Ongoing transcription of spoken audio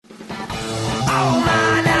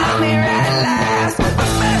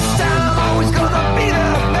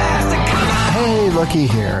Rookie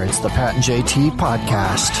here. It's the Pat and JT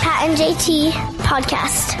podcast. Pat and JT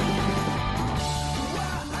podcast.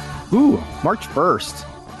 Ooh, March 1st.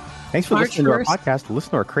 Thanks for listening 1st. to our podcast.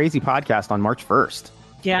 Listen to our crazy podcast on March 1st.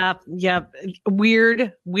 Yeah.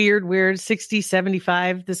 Weird. 60,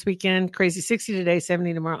 75 this weekend. Crazy 60 today,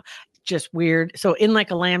 70 tomorrow. Just weird. So in like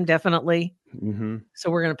a lamb, definitely. Mm-hmm. So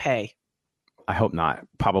we're going to pay. I hope not.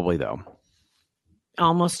 Probably, though.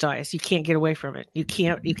 Almost dies. You can't get away from it. You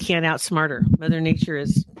can't outsmart her. Mother Nature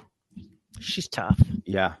she's tough.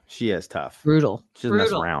 Yeah, she is tough. Brutal. She doesn't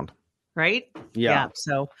mess around. Right? Yeah.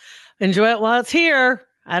 So enjoy it while it's here.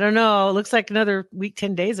 I don't know. It looks like another week,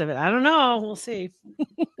 10 days of it. I don't know. We'll see.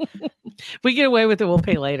 If we get away with it, we'll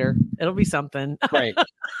pay later. It'll be something. Right.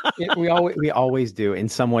 We always do in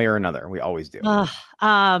some way or another. We always do.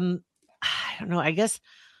 I don't know. I guess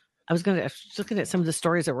I was looking at some of the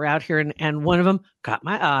stories that were out here, and one of them caught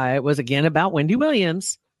my eye. It was again about Wendy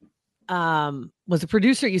Williams. Was a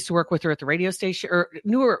producer, used to work with her at the radio station, or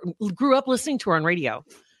grew up listening to her on radio,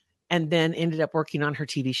 and then ended up working on her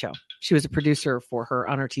TV show. She was a producer for her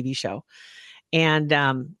on her TV show.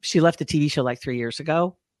 And she left the TV show like 3 years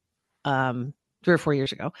ago, 3 or 4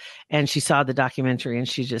 years ago. And she saw the documentary and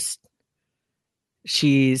she's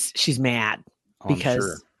mad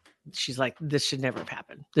because she's like, this should never have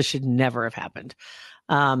happened. This should never have happened.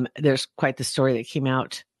 There's quite the story that came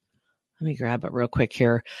out. Let me grab it real quick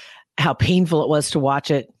here. How painful it was to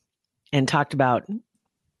watch it, and talked about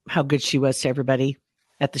how good she was to everybody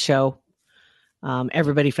at the show.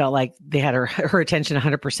 Everybody felt like they had her attention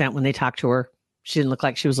 100% when they talked to her. She didn't look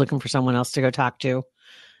like she was looking for someone else to go talk to.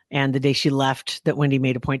 And the day she left, that Wendy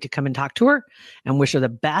made a point to come and talk to her and wish her the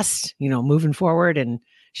best, moving forward. And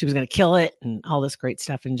she was going to kill it and all this great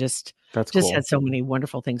stuff. And just cool. Had so many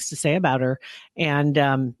wonderful things to say about her.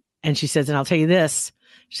 And she says, and I'll tell you this,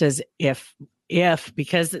 she says, if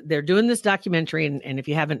because they're doing this documentary, and if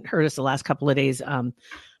you haven't heard us the last couple of days,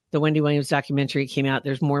 the Wendy Williams documentary came out.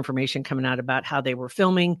 There's more information coming out about how they were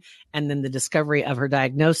filming. And then the discovery of her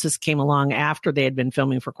diagnosis came along after they had been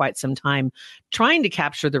filming for quite some time, trying to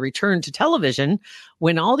capture the return to television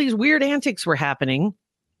when all these weird antics were happening.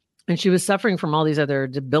 And she was suffering from all these other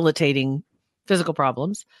debilitating physical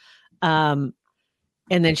problems. And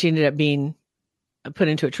then she ended up being put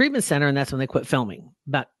into a treatment center. And that's when they quit filming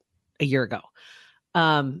about a year ago.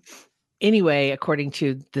 Anyway, according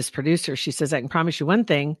to this producer, she says, I can promise you one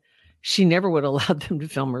thing. She never would have allowed them to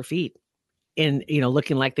film her feet in,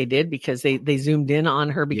 looking like they did, because they zoomed in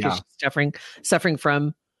on her because she's suffering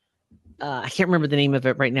from, I can't remember the name of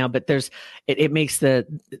it right now, but it makes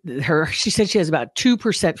she said she has about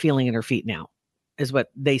 2% feeling in her feet now, is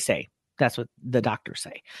what they say. That's what the doctors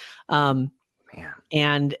say.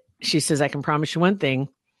 And she says, I can promise you one thing.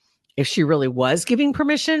 If she really was giving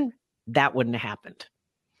permission, that wouldn't have happened.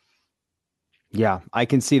 Yeah, I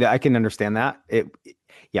can see that. I can understand that.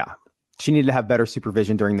 She needed to have better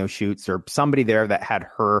supervision during those shoots, or somebody there that had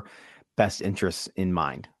her best interests in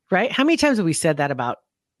mind. Right? How many times have we said that about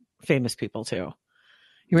famous people too?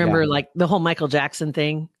 You remember like the whole Michael Jackson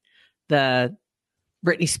thing, the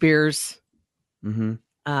Britney Spears,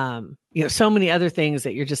 so many other things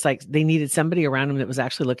that you're just like, they needed somebody around them that was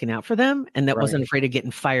actually looking out for them and that wasn't afraid of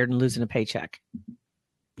getting fired and losing a paycheck.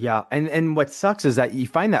 Yeah. And what sucks is that you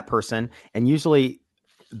find that person, and usually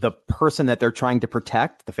the person that they're trying to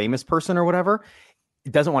protect, the famous person or whatever,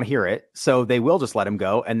 doesn't want to hear it. So they will just let him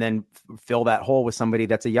go and then fill that hole with somebody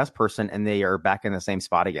that's a yes person, and they are back in the same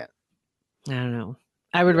spot again. I don't know.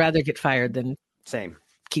 I would rather get fired than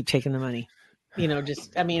keep taking the money. I'd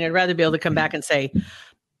rather be able to come back and say,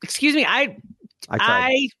 excuse me, I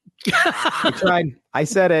tried. I tried. I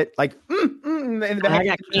said it like, I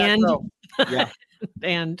got canned. Yeah.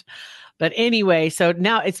 But anyway, so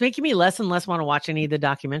now it's making me less and less want to watch any of the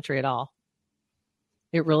documentary at all.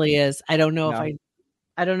 It really is. I don't know if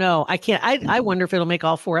I don't know. I can't, I wonder if it'll make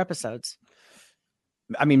all 4 episodes.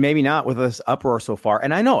 I mean, maybe not with this uproar so far.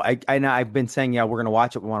 And I know I've been saying, we're going to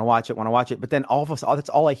watch it. We want to watch it. But then that's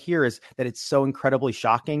all I hear is that it's so incredibly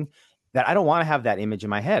shocking that I don't want to have that image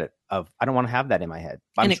in my head I don't want to have that in my head.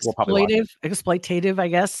 And exploitative, I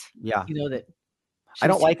guess. Yeah. That. I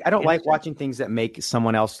don't like watching things that make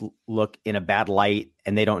someone else look in a bad light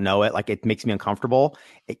and they don't know it. Like, it makes me uncomfortable.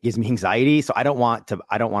 It gives me anxiety. So I don't want to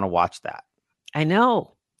watch that. I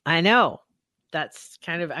know. That's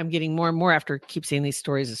kind of, I'm getting more and more after keep seeing these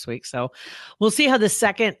stories this week. So we'll see how the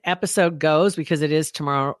second episode goes, because it is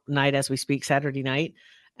tomorrow night as we speak, Saturday night.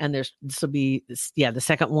 And this will be, the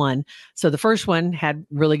second one. So the first one had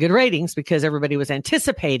really good ratings because everybody was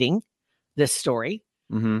anticipating this story.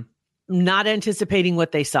 Not anticipating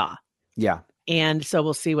what they saw. Yeah. And so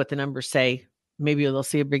we'll see what the numbers say maybe they'll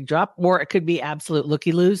see a big drop, or it could be absolute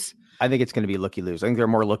looky-loos. I think it's going to be looky-loos. I think there are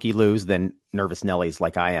more looky-loos than nervous Nellies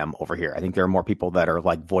like I am over here. I think there are more people that are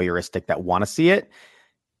like voyeuristic that want to see it.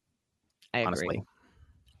 Honestly.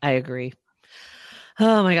 I agree.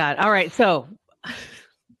 Oh my God. All right. So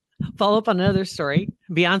follow up on another story.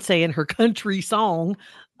 Beyonce and her country song.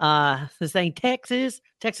 This ain't Texas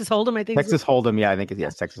Hold'em. I think Texas Hold'em. Yeah, I think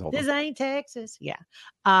yes, Texas Hold'em. This ain't Texas. Yeah.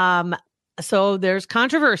 So there's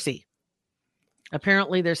controversy.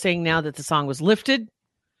 Apparently they're saying now that the song was lifted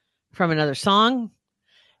from another song.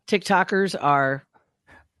 TikTokers are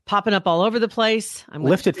popping up all over the place.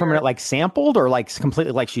 Lifted from it, like sampled or like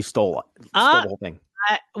completely like she stole the whole thing.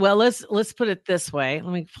 Well, let's put it this way.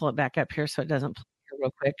 Let me pull it back up here so it doesn't play here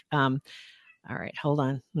real quick. All right, hold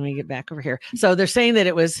on. Let me get back over here. So they're saying that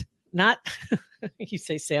it was not, you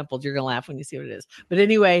say sampled, you're going to laugh when you see what it is. But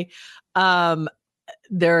anyway, there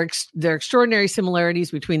are extraordinary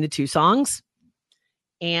similarities between the two songs.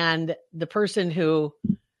 And the person who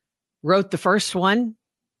wrote the first one,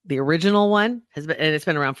 the original one, has been, and it's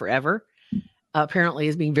been around forever, apparently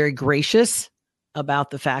is being very gracious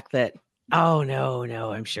about the fact that, oh, no,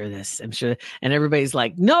 I'm sure. And everybody's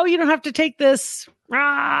like, no, you don't have to take this.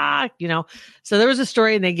 So there was a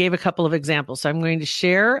story and they gave a couple of examples. So I'm going to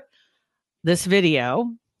share this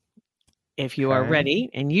video if you are ready.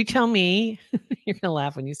 And you tell me, you're going to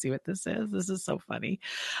laugh when you see what this is. This is so funny.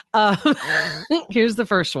 Here's the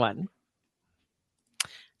first one.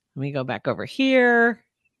 Let me go back over here.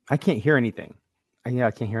 I can't hear anything. Yeah,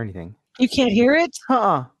 I can't hear anything. You can't hear it?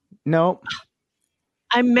 No.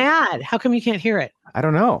 I'm mad. How come you can't hear it? I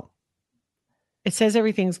don't know. It says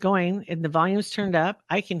everything's going and the volume's turned up.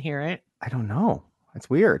 I can hear it. I don't know. That's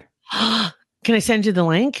weird. Can I send you the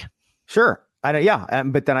link? Sure.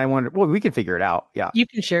 But then I wonder, well, we can figure it out. Yeah. You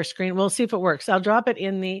can share screen. We'll see if it works. I'll drop it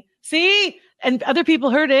in the, see? And other people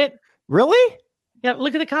heard it. Really? Yeah.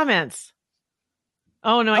 Look at the comments.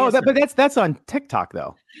 Oh, no. But that's on TikTok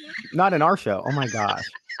though. Not in our show. Oh my gosh.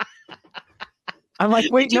 I'm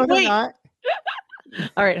like, wait, no, they're not.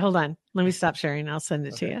 All right, hold on. Let me stop sharing. I'll send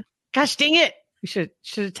it to you. Gosh, dang it. We should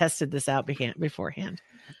have tested this out beforehand.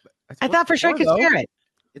 I thought for sure I could share it.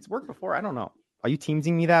 It's worked before. I don't know. Are you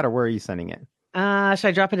teamsing me that or where are you sending it? Should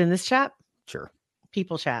I drop it in this chat? Sure.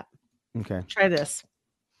 People chat. Okay. Try this.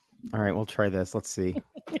 All right, we'll try this. Let's see.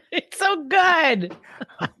 It's so good.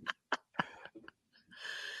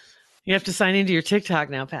 You have to sign into your TikTok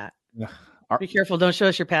now, Pat. Be careful. Don't show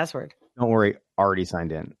us your password. Don't worry. Already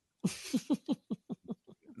signed in.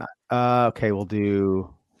 Okay, we'll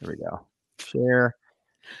do. Here we go. Share.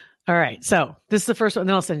 All right. So this is the first one.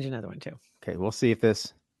 Then I'll send you another one too. Okay, we'll see if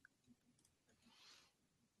this.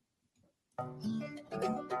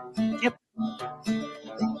 Yep.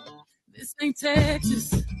 This ain't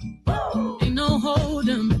Texas. Ain't no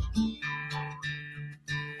Hold'em.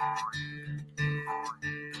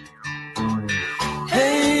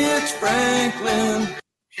 Hey, it's Franklin.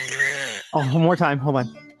 Oh, one more time. Hold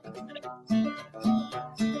on.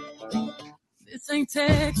 This ain't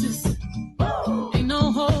Texas. Ain't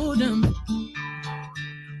no Hold'em.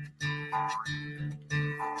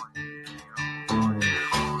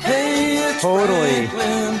 Hey, it's Totally.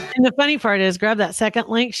 Franklin. And the funny part is, grab that second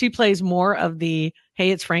link. She plays more of the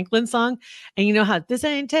 "Hey, It's Franklin" song, and you know how this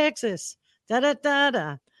ain't Texas. Da da da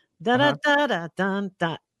da da da da da da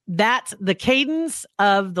da. That's the cadence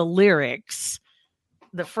of the lyrics.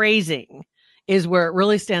 The phrasing is where it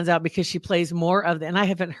really stands out because she plays more of the. And I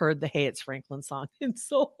haven't heard the "Hey, It's Franklin" song in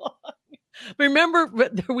so long. Remember,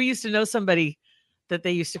 we used to know somebody that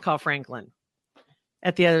they used to call Franklin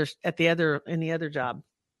in the other job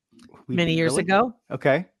many years ago.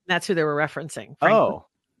 Okay. That's who they were referencing. Franklin. Oh,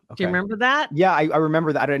 okay. Do you remember that? Yeah, I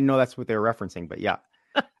remember that. I didn't know that's what they were referencing, but yeah.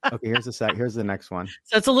 Okay, here's the next one.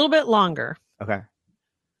 So it's a little bit longer. Okay.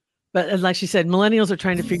 But like she said, millennials are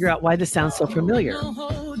trying to figure out why this sounds so familiar. No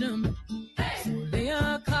Hold'em. Lay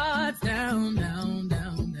your cards down, down,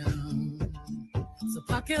 down, down. So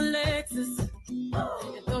park your Lexus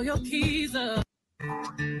and throw your keys up.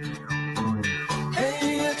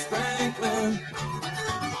 Hey, it's Franklin.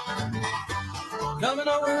 Coming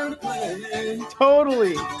over to play.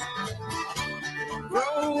 Totally.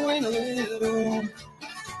 Growing a little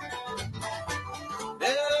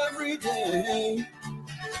every day.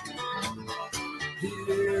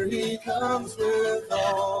 Here he comes with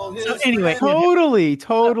all his. So anyway,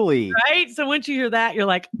 Totally. right? So once you hear that, you're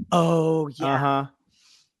like, oh yeah. Uh-huh.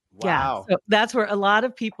 Wow. Yeah. So that's where a lot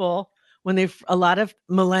of people, a lot of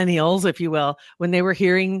millennials, if you will, when they were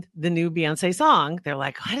hearing the new Beyonce song, they're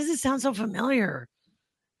like, why does it sound so familiar?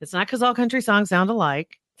 It's not because all country songs sound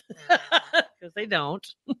alike, because they don't.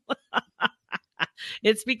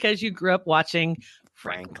 It's because you grew up watching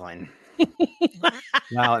Franklin.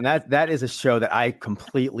 Wow, and that is a show that I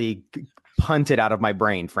completely punted out of my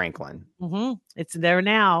brain, Franklin. Mm-hmm. It's there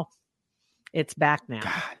now. It's back now.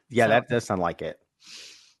 God, yeah, that does sound like it.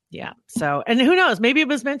 Yeah. So, and who knows? Maybe it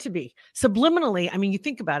was meant to be. Subliminally, I mean, you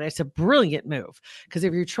think about it, it's a brilliant move. Because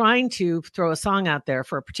if you're trying to throw a song out there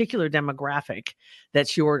for a particular demographic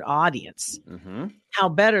that's your audience, how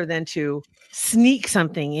better than to sneak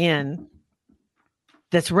something in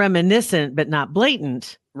that's reminiscent but not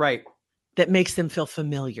blatant, right? That makes them feel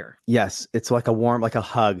familiar. Yes, it's like a warm, like a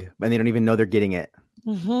hug, and they don't even know they're getting it.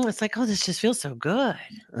 It's like, oh, this just feels so good.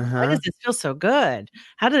 Why does this feel so good?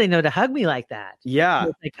 How do they know to hug me like that? Yeah.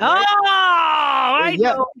 It's like, I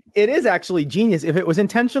know. It is actually genius. If it was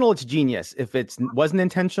intentional, it's genius. If it wasn't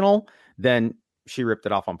intentional, then she ripped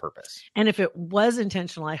it off on purpose. And if it was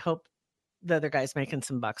intentional, I hope the other guy's making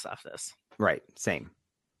some bucks off this. Right. Same.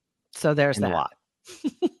 So there's And that. a lot.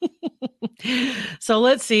 So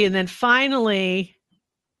let's see. And then finally,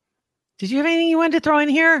 did you have anything you wanted to throw in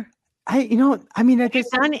here? Have you done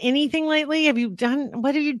anything lately?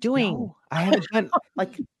 What are you doing? No, I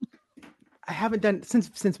haven't done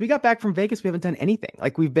since we got back from Vegas. We haven't done anything.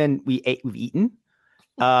 Like we've eaten,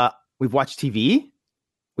 we've watched TV,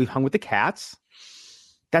 we've hung with the cats.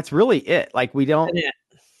 That's really it. Like we don't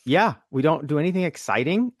do anything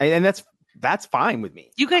exciting. And that's fine with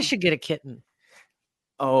me. You guys should get a kitten.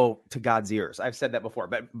 Oh, to God's ears. I've said that before,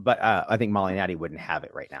 but I think Molly and Addie wouldn't have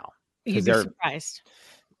it right now. You'd be surprised.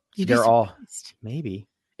 Maybe.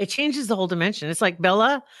 It changes the whole dimension. It's like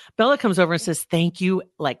Bella comes over and says thank you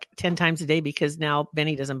like 10 times a day because now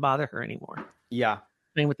Benny doesn't bother her anymore. Yeah.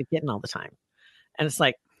 Playing with the kitten all the time. And it's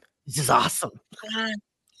like, this is awesome.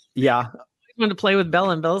 Yeah. I want to play with Bella,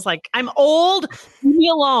 and Bella's like, I'm old, leave me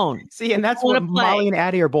alone. See, and that's what Molly and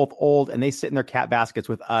Addie are both old, and they sit in their cat baskets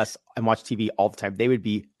with us and watch TV all the time. They would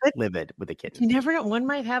be livid with a kitten. You never know. One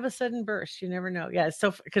might have a sudden burst. You never know. Yeah.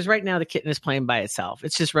 So, because right now the kitten is playing by itself.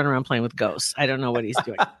 It's just running around playing with ghosts. I don't know what he's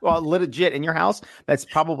doing. Well, legit in your house, that's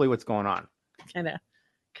probably what's going on. Kind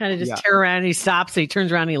of just tear around. And he stops. And he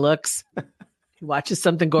turns around. And he looks. He watches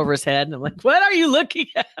something go over his head, and I'm like, "What are you looking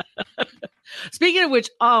at?" Speaking of which,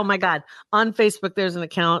 oh my God, on Facebook there's an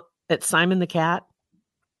account at Simon the Cat.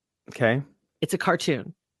 Okay, it's a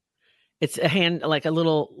cartoon. It's like a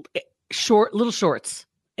little shorts.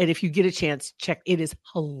 And if you get a chance, check. It is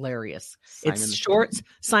hilarious. It's shorts.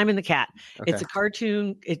 Simon the Cat. Okay. It's a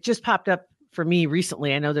cartoon. It just popped up for me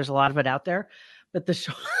recently. I know there's a lot of it out there, but the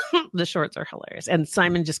shorts are hilarious. And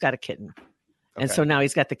Simon just got a kitten. And so now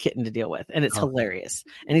he's got the kitten to deal with, and it's hilarious.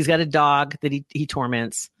 And he's got a dog that he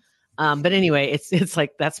torments. But anyway, it's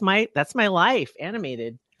like that's my life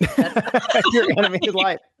animated. Your animated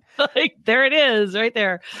life. Like there it is, right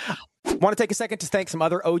there. Want to take a second to thank some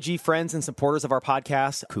other OG friends and supporters of our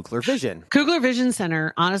podcast, Kugler Vision. Kugler Vision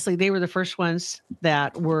Center. Honestly, they were the first ones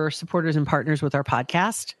that were supporters and partners with our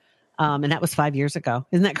podcast, and that was 5 years ago.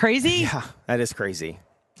 Isn't that crazy? Yeah, that is crazy.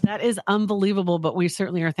 That is unbelievable, but we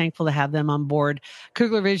certainly are thankful to have them on board.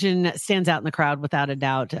 Kugler Vision stands out in the crowd without a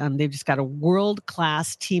doubt. They've just got a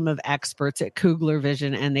world-class team of experts at Kugler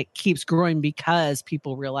Vision, and it keeps growing because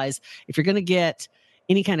people realize if you're going to get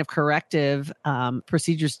any kind of corrective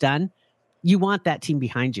procedures done, you want that team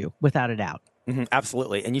behind you without a doubt. Mm-hmm,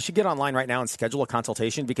 absolutely. And you should get online right now and schedule a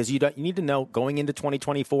consultation because you need to know going into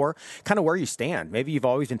 2024 kind of where you stand. Maybe you've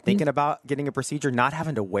always been thinking about getting a procedure, not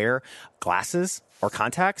having to wear glasses or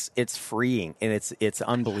contacts. It's freeing and it's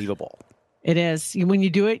unbelievable. It is. When you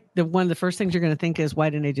do it, one of the first things you're going to think is, why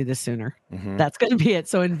didn't I do this sooner? Mm-hmm. That's going to be it.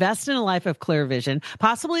 So invest in a life of clear vision.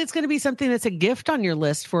 Possibly it's going to be something that's a gift on your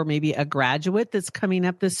list for maybe a graduate that's coming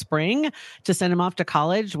up this spring to send them off to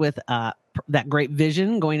college with that great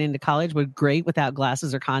vision. Going into college would great without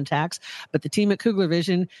glasses or contacts. But the team at Kugler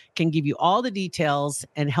Vision can give you all the details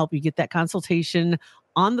and help you get that consultation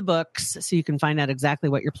on the books so you can find out exactly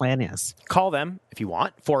what your plan is. Call them if you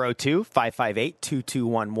want,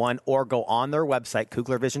 402-558-2211, or go on their website,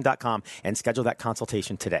 kuglervision.com, and schedule that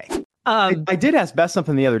consultation today. I did ask Beth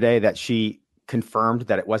something the other day that she confirmed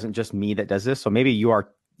that it wasn't just me that does this. So maybe you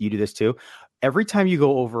do this too. Every time you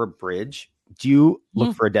go over a bridge, do you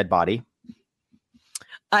look for a dead body?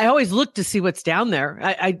 I always look to see what's down there.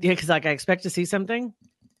 Because I expect to see something.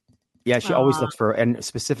 Yeah, she always looks for, and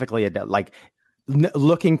specifically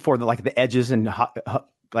looking for the edges and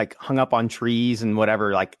hung up on trees and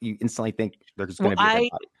whatever. Like you instantly think there's going to be a dead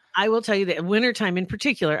body. I will tell you that in wintertime in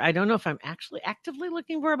particular, I don't know if I'm actually actively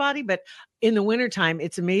looking for a body, but in the wintertime,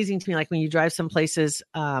 it's amazing to me. Like when you drive some places,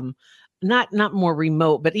 not more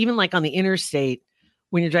remote, but even like on the interstate,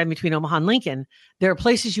 when you're driving between Omaha and Lincoln, there are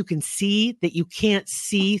places you can see that you can't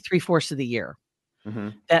see 3/4 of the year.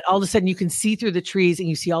 that all of a sudden you can see through the trees and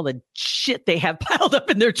you see all the shit they have piled up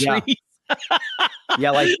in their trees.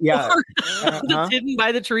 That's hidden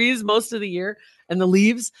by the trees most of the year and the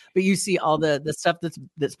leaves, but you see all the stuff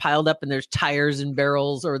that's piled up, and there's tires and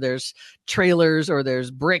barrels, or there's trailers, or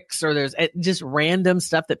there's bricks, or there's just random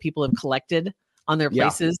stuff that people have collected on their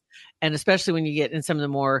places. And especially when you get in some of the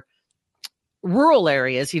more rural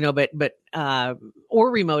areas, but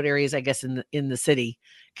or remote areas, I guess, in the city,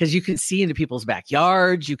 because you can see into people's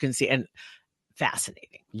backyards, you can see, and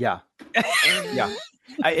fascinating. Yeah.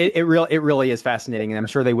 It really is fascinating. And I'm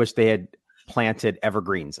sure they wish they had planted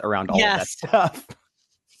evergreens around all of that stuff.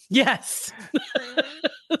 Yes.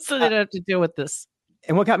 So they don't have to deal with this.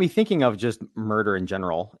 And what got me thinking of just murder in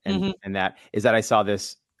general, and that is that I saw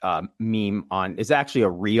this meme on, it's actually a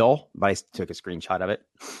reel, but I took a screenshot of it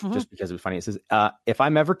just because it was funny. It says, if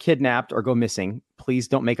I'm ever kidnapped or go missing, please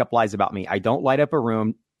don't make up lies about me. I don't light up a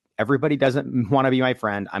room. Everybody doesn't want to be my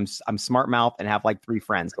friend. I'm smart mouth and have like 3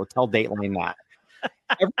 friends. Go tell Dateline that.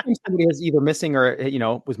 Every time somebody is either missing or,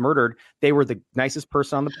 was murdered, they were the nicest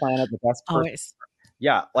person on the planet, the best person. Always.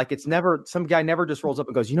 Yeah. Like it's never, some guy never just rolls up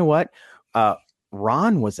and goes, you know what?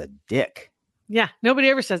 Ron was a dick. Yeah. Nobody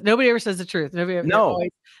ever says the truth.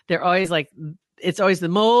 They're always like, it's always the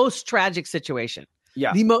most tragic situation.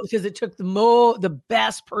 Yeah. Because it took the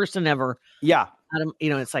best person ever. Yeah.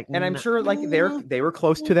 It's like, and I'm sure like they were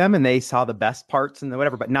close to them and they saw the best parts and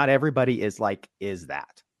whatever, but not everybody is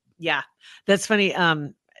that. Yeah. That's funny.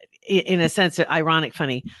 In a sense, ironic,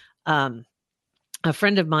 funny. A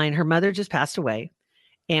friend of mine, her mother just passed away,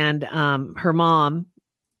 and her mom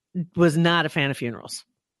was not a fan of funerals.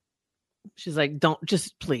 She's like,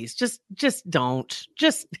 please, don't,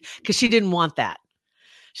 because she didn't want that.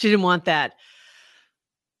 She didn't want that.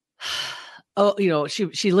 Oh,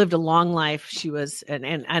 she lived a long life. She was,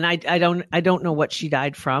 and I don't know what she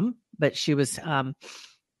died from, but she was,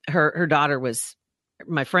 her daughter was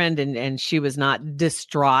my friend, and she was not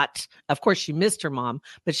distraught. Of course, she missed her mom,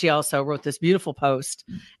 but she also wrote this beautiful post,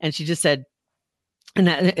 and she just said, and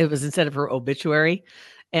that it was instead of her obituary.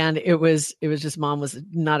 And it was just, mom was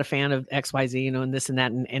not a fan of XYZ, and this and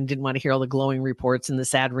that, and didn't want to hear all the glowing reports and the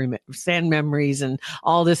sad memories and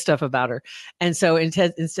all this stuff about her. And so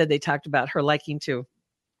instead they talked about her liking to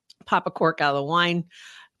pop a cork out of the wine,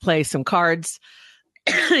 play some cards,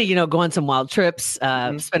 go on some wild trips,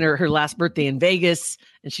 spend her last birthday in Vegas,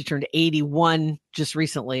 and she turned 81 just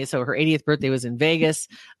recently. So her 80th birthday was in Vegas.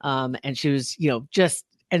 And she was,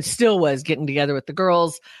 and still was getting together with the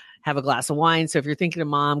girls, have a glass of wine. So if you're thinking of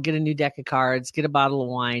mom, get a new deck of cards, get a bottle of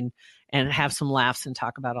wine, and have some laughs and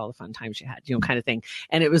talk about all the fun times you had, kind of thing.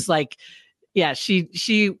 And it was like, yeah, she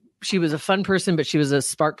was a fun person, but she was a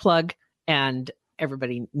spark plug, and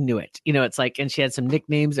everybody knew it. It's like, and she had some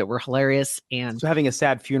nicknames that were hilarious. And so having a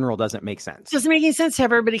sad funeral doesn't make sense. Doesn't make any sense to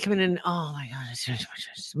have everybody coming in. Oh my God, it's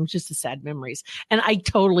just the sad memories. And I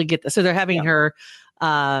totally get this. So they're having her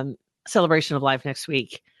celebration of life next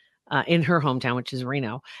week in her hometown, which is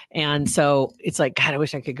Reno. And so it's like, God, I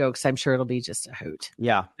wish I could go, because I'm sure it'll be just a hoot.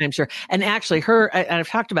 Yeah, I'm sure. And actually I've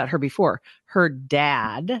talked about her before. Her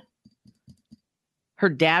dad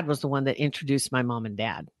was the one that introduced my mom and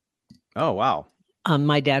dad. Oh, wow.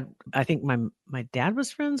 My dad, I think my dad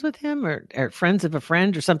was friends with him, or friends of a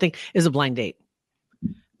friend or something. Is a blind date.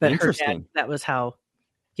 But interesting. Her dad, that was how.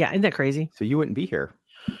 Yeah, isn't that crazy? So you wouldn't be here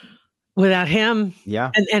without him.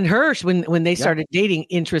 Yeah. And her, when they started dating,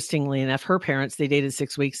 interestingly enough, her parents, they dated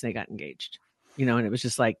 6 weeks and they got engaged. And it was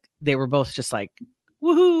just like they were both just like,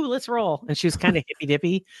 woohoo, let's roll. And she was kind of hippy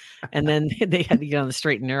dippy, and then they had to get on the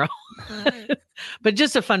straight and narrow. But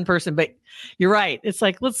just a fun person. But you're right. It's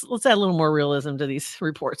like, let's add a little more realism to these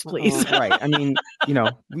reports, please. Right. I mean,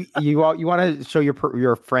 you want to show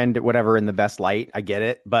your friend whatever in the best light. I get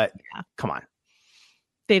it, but come on.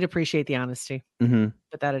 They'd appreciate the honesty,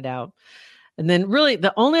 without a doubt. And then really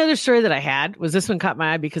the only other story that I had was this one caught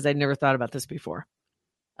my eye because I'd never thought about this before.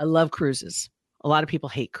 I love cruises. A lot of people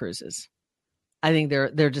hate cruises. I think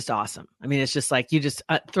they're just awesome. I mean, it's just like you just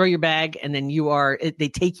throw your bag and then they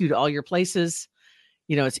take you to all your places.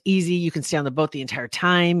 It's easy. You can stay on the boat the entire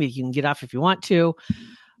time. You can get off if you want to.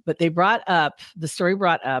 But the story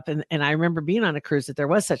brought up, and I remember being on a cruise that there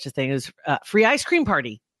was such a thing as free ice cream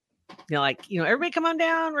party. Everybody come on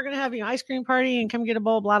down. We're going to have ice cream party and come get a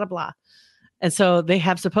bowl, blah, blah, blah. And so they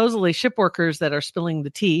have supposedly ship workers that are spilling the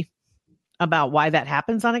tea about why that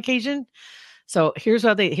happens on occasion. So here's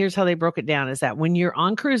how they broke it down, is that when you're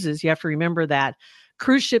on cruises, you have to remember that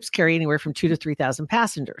cruise ships carry anywhere from 2,000 to 3,000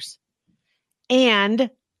 passengers. And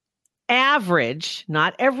average,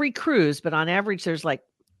 not every cruise, but on average, there's like,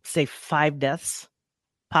 say 5 deaths,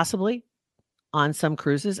 possibly on some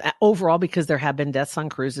cruises overall, because there have been deaths on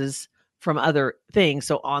cruises from other things.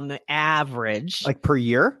 So on the average, Like per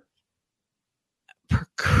year? per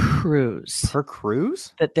cruise, Per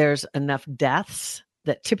cruise? that there's enough deaths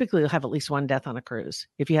that typically you'll have at least one death on a cruise.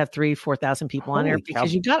 If you have 4,000 people on there, Holy cow.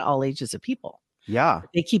 because you've got all ages of people. Yeah.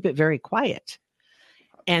 They keep it very quiet.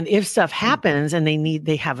 And if stuff happens and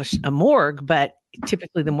they have a morgue, but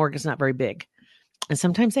typically the morgue is not very big. And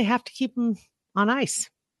sometimes they have to keep them on ice.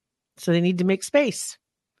 So they need to make space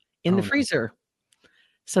in the no. freezer.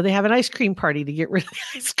 So they have an ice cream party to get rid of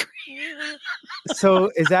the ice cream.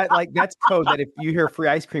 So is that like, that's code that if you hear free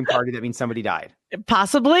ice cream party, that means somebody died?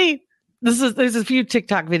 Possibly. There's a few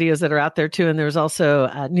TikTok videos that are out there too. And there's also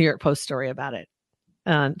a New York Post story about it.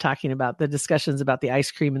 Talking about the discussions about the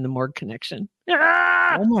ice cream and the morgue connection.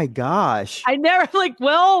 Oh my gosh. I never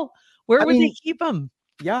where would they keep them?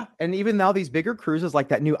 Yeah. And even now these bigger cruises, like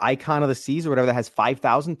that new Icon of the Seas or whatever, that has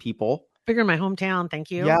 5,000 people. Bigger in my hometown.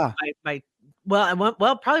 Thank you. Yeah. I went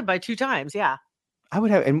probably by 2 times. Yeah. I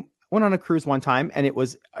would have, and went on a cruise one time, and it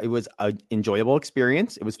was an enjoyable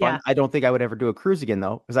experience. It was fun. Yeah. I don't think I would ever do a cruise again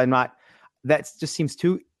though, because that just seems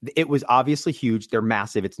it was obviously huge. They're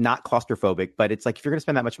massive. It's not claustrophobic, but it's like, if you're going to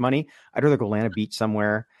spend that much money, I'd rather go land a beach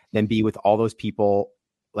somewhere than be with all those people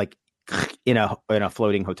like in a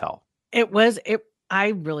floating hotel. I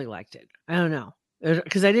really liked it. I don't know.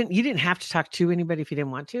 Because you didn't have to talk to anybody if you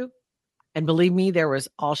didn't want to. And believe me, there was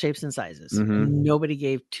all shapes and sizes. Mhm. Nobody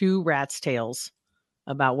gave 2 rats' tails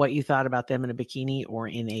about what you thought about them in a bikini or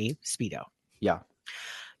in a Speedo. Yeah.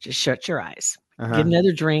 Just shut your eyes, Uh-huh. get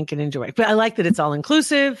another drink and enjoy. But I like that it's all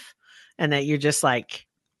inclusive and that you're just like,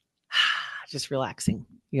 just relaxing,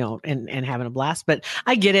 and having a blast. But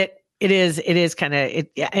I get it. It is kind of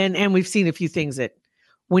it. And we've seen a few things that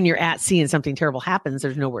when you're at sea and something terrible happens,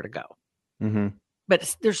 there's nowhere to go. Mm-hmm.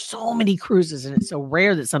 But there's so many cruises and it's so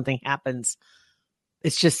rare that something happens.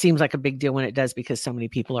 It just seems like a big deal when it does, because so many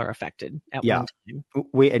people are affected at one time.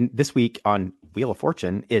 And this week on Wheel of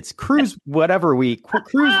Fortune, it's cruise whatever week,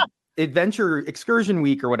 cruise adventure excursion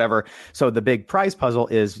week or whatever. So the big prize puzzle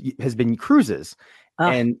has been cruises.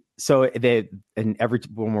 And so when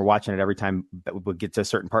we're watching it, every time we'll get to a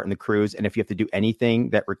certain part in the cruise, and if you have to do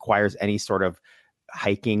anything that requires any sort of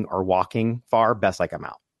hiking or walking far, best like I'm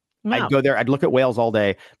out. Wow. I'd go there. I'd look at whales all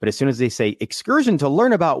day, but as soon as they say excursion to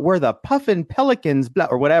learn about where the puffin pelicans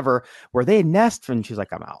or whatever, where they nest, and she's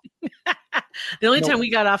like, I'm out. The only time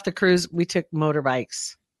we got off the cruise, we took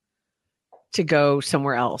motorbikes to go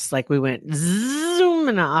somewhere else. Like we went zoom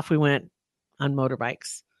and off we went on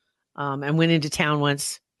motorbikes, and went into town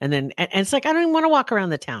once. And then, and it's like, I don't even want to walk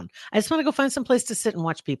around the town. I just want to go find some place to sit and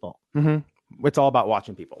watch people. Mm-hmm. It's all about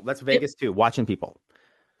watching people. That's Vegas too. Watching people.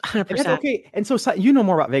 100%. And that's okay. And so you know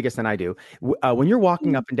more about Vegas than I do. When you're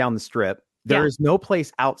walking up and down the strip, there is no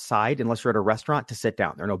place outside unless you're at a restaurant to sit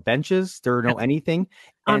down. There are no benches. There are no anything.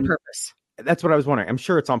 On purpose. That's what I was wondering. I'm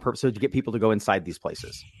sure it's on purpose so to get people to go inside these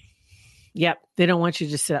places. Yep. They don't want you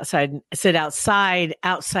to sit outside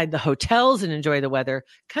the hotels and enjoy the weather.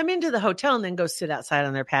 Come into the hotel and then go sit outside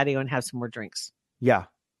on their patio and have some more drinks. Yeah.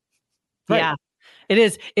 Right. Yeah. It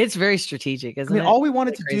is. It's very strategic, isn't it? All we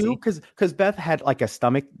wanted to do, because Beth had like a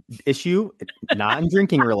stomach issue,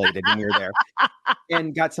 non-drinking related when we were there,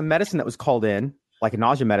 and got some medicine that was called in, like a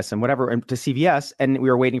nausea medicine, whatever, to CVS, and we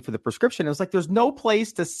were waiting for the prescription. It was like, there's no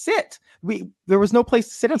place to sit. There was no place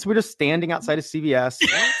to sit, and so we were just standing outside of CVS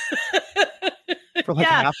for like a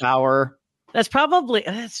half hour. That's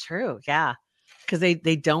true. Yeah. Because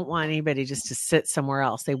they don't want anybody just to sit somewhere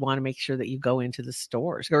else. They want to make sure that you go into the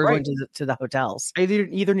stores or go into the hotels. I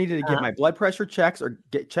either needed to get my blood pressure checked or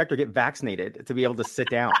get vaccinated to be able to sit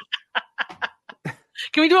down.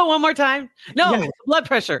 Can we do it one more time? No, yeah. Blood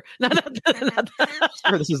pressure. Sure,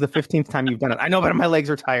 this is the 15th time you've done it. I know, but my legs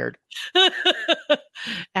are tired.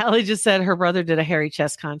 Allie just said her brother did a hairy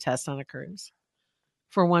chest contest on a cruise.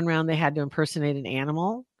 For one round, they had to impersonate an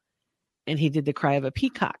animal, and he did the cry of a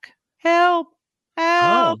peacock. Help!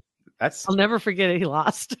 Help! Oh, I'll never forget it. He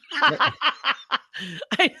lost.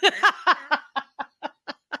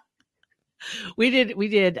 We did.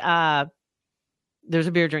 There's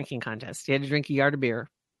a beer drinking contest. You had to drink a yard of beer,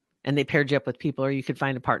 and they paired you up with people, or you could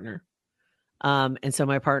find a partner. And so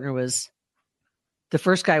my partner the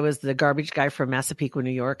first guy was the garbage guy from Massapequa,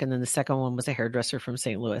 New York, and then the second one was a hairdresser from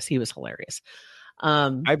St. Louis. He was hilarious.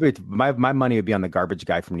 My money would be on the garbage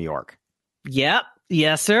guy from New York. Yep.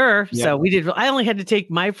 Yes, sir. Yep. So I only had to take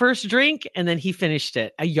my first drink, and then he finished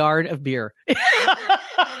it. A yard of beer.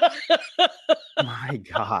 My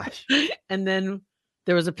gosh. And then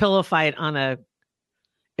there was a pillow fight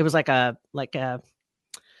it was like a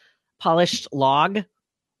polished log,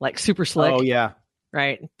 like super slick. Oh yeah.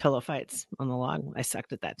 Right. Pillow fights on the log. I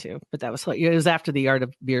sucked at that too, but that was, it was after the art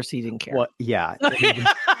of beer seeding care. Well, yeah.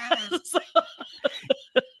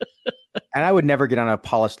 And I would never get on a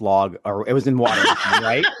polished log, or it was in water,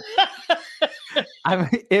 right? That's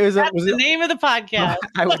the name of the podcast.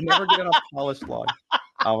 I would never get on a polished log.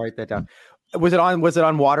 I'll write that down. Was it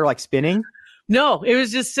on water, like spinning? No, it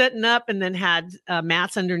was just setting up and then had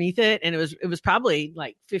mats underneath it. And it was probably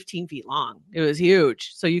like 15 feet long. It was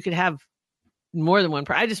huge. So you could have more than one.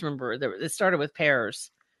 I just remember it started with pairs,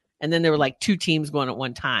 and then there were like 2 teams going at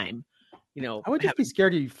one time. You know, I would just be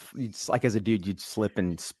scared you'd like as a dude, you'd slip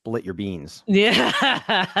and split your beans. Yeah.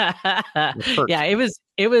 Yeah.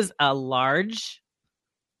 It was a large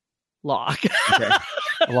log. Okay.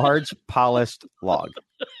 A large polished log.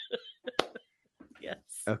 Yes.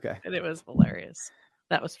 Okay. And it was hilarious.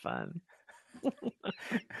 That was fun.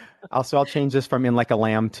 Also, I'll change this from in like a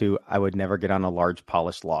lamb to I would never get on a large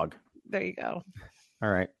polished log. There you go. All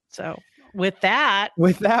right. So with that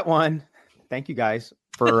one, thank you guys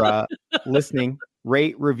for listening.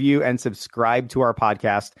 Rate, review, and subscribe to our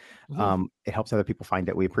podcast. It helps other people find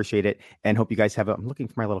it. We appreciate it, and hope you guys have I'm looking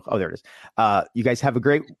for my little. Oh, there it is. You guys have a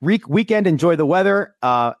great weekend. Enjoy the weather,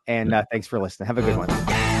 and thanks for listening. Have a good one.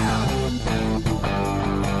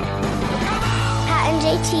 Pat and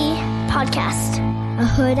JT Podcast, a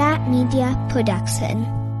Huda Media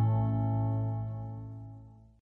Production.